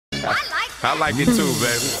I like it too,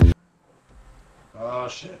 baby. Oh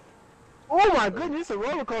shit. Oh my goodness, it's a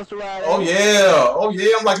roller coaster ride. Oh yeah. Oh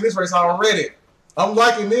yeah, I'm liking this race already. I'm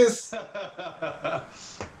liking this.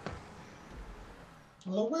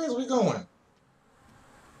 Well, where's we going?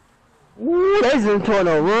 Ooh, there's a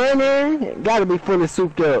tornado running. Gotta be fully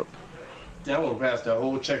souped up. Yeah, I went past that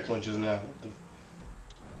whole checkpoint just now.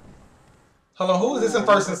 Hold on, who is this in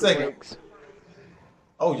first and second?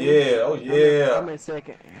 Oh yeah, oh yeah. I'm in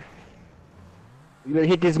second. You better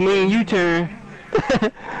hit this mean U-turn.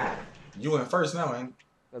 You in first now, man.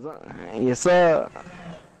 Yes, sir. I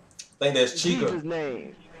think that's Chica. His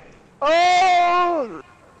name. Oh!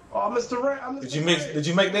 Oh, Mr. Ray. Did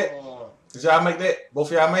you make that? Did y'all make that?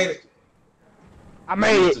 Both of y'all made it? I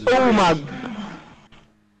made it. Oh my.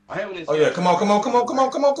 Oh yeah, come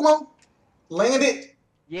on. Land it.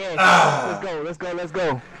 Yes. Let's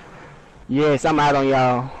go. Yes, I'm out on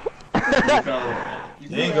y'all.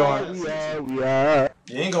 You ain't going. We are.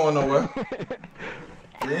 You ain't going nowhere.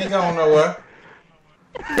 You ain't going nowhere.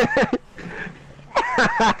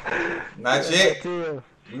 Not yet.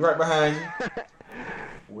 We right behind you.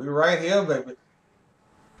 We right here, baby.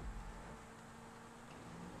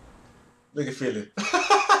 Look at Philly.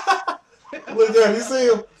 Look at him. You see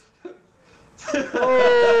him?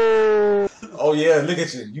 Oh yeah, look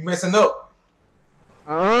at you. You messing up.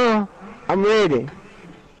 I'm ready.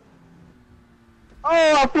 Oh,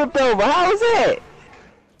 I flipped over. How was that?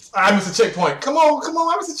 I missed a checkpoint. Come on.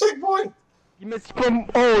 I missed a checkpoint. You missed from.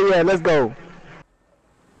 Oh yeah, let's go.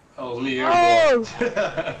 Oh, me. Oh.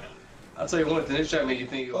 I'll tell you one thing. This shot make you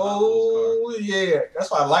think. Oh yeah,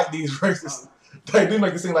 that's why I like these races. They do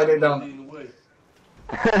make it seem like they don't.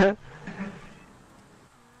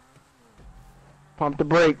 Pump the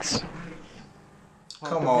brakes.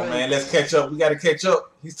 Come on, man. Let's catch up. We got to catch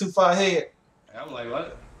up. He's too far ahead. I'm like,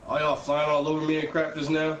 what? All y'all flying all over me and crap just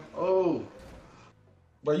now? Oh.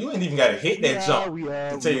 Bro, you ain't even got to hit that jump,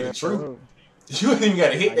 to tell you the truth. You ain't even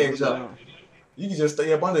got to hit that jump. You can just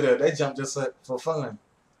stay up under there. That jump just for fun.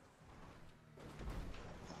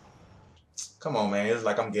 Come on, man. It's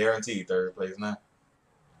like I'm guaranteed third place now.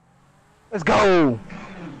 Let's go.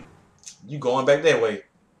 You going back that way.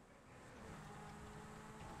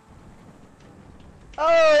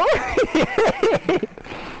 Oh.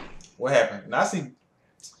 What happened? Now I see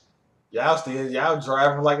y'all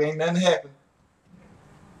driving like ain't nothing happened.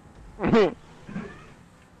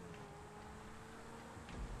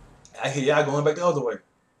 I hear y'all going back the other way.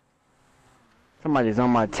 Somebody's on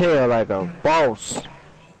my tail like a boss.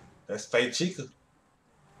 That's fake Chica.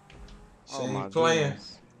 She Oh ain't playing.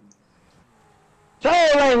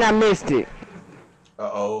 Ain't I missed it.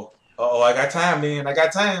 Uh-oh. I got time then. I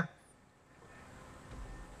got time.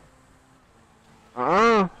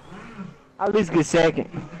 I'll at least get second.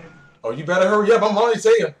 Oh, you better hurry up. I'm on your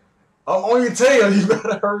tail. You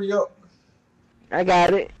better hurry up. I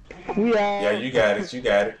got it. Yeah, you got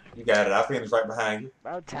it. I finished right behind you.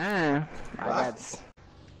 About time. I got this.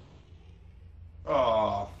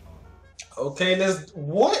 Oh. Okay,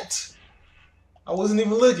 what? I wasn't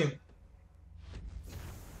even looking.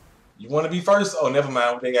 You want to be first? Oh, never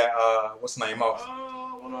mind. They got, what's the name off?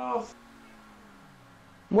 Oh, went off.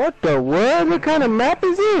 What the world? What kind of map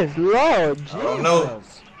is this? Lord Jesus. I don't know.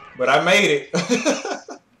 But I made it.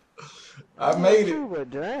 I made it.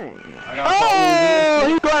 Dang. Oh,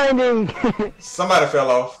 he's grinding. Somebody fell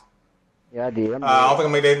off. Yeah, I did. I don't think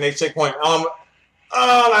I made that next checkpoint. I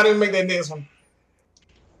didn't make that next one.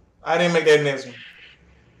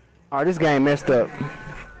 Oh, this game messed up.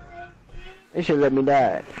 They should let me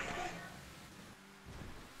die.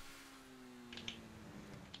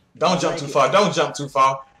 Don't jump too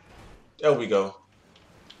far. There we go.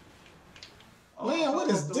 Man, what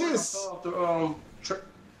is this? The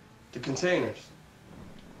containers.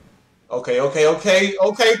 Okay.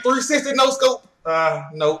 360 no scope.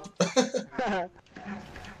 Nope.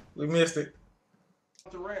 We missed it.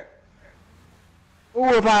 Ooh,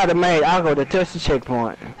 if I had have made, I'll go to touch the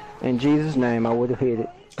checkpoint. In Jesus' name, I would have hit it.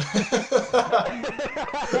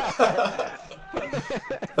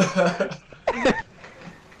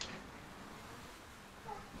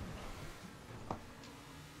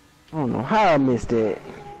 I don't know how I missed that.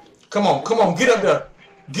 Come on, get up there.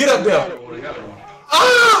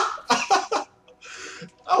 Ah!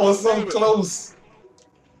 I was so close.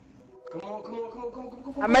 Come on.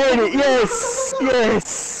 I made it,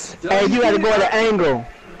 yes. Hey, you gotta go at the angle.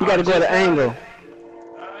 I just got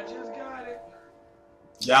it.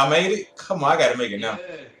 Y'all made it? Come on, I gotta make it now.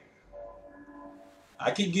 Yeah.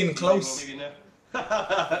 I keep getting close.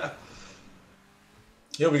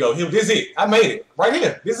 Here we go. This is it. I made it. Right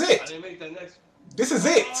here. This is it. I didn't make that next one. This is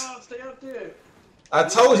it. Oh, stay up there. I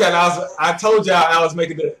told y'all I was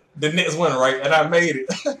making the next one right, and I made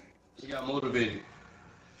it. You got motivated.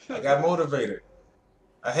 I got motivated.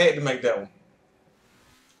 I had to make that one.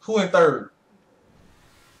 Who in third?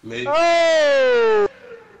 Me. Oh!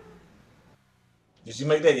 Did you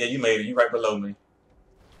make that? Yeah, you made it. You right below me.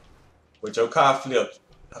 But your car flipped.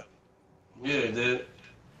 Yeah, it did.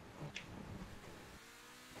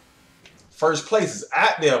 First place is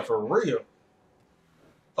out there for real.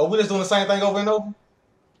 Oh, we just doing the same thing over and over?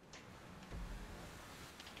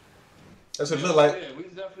 That's what it look like. Yeah, we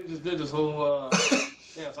definitely just did this whole.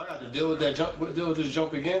 Yeah, so I got to deal with that jump. Deal with this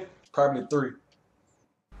jump again. Probably 3.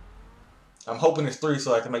 I'm hoping it's 3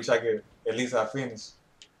 so I can make sure I get at least I finish.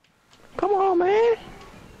 Come on, man.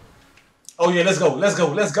 Oh yeah, let's go. Let's go.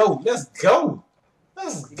 Let's go. Let's go.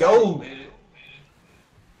 Let's go.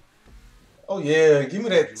 Oh yeah, give me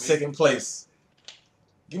that second place.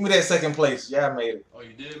 Give me that second place. Yeah, I made it. Oh,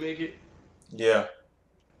 you did make it? Yeah.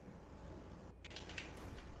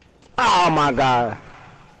 Oh my God.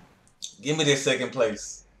 Give me that second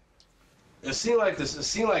place. It seemed like this. It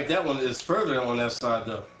seemed like that one is further on that side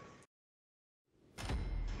though.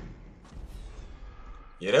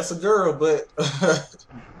 Yeah, that's a girl, but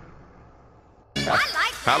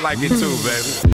I like it too, baby.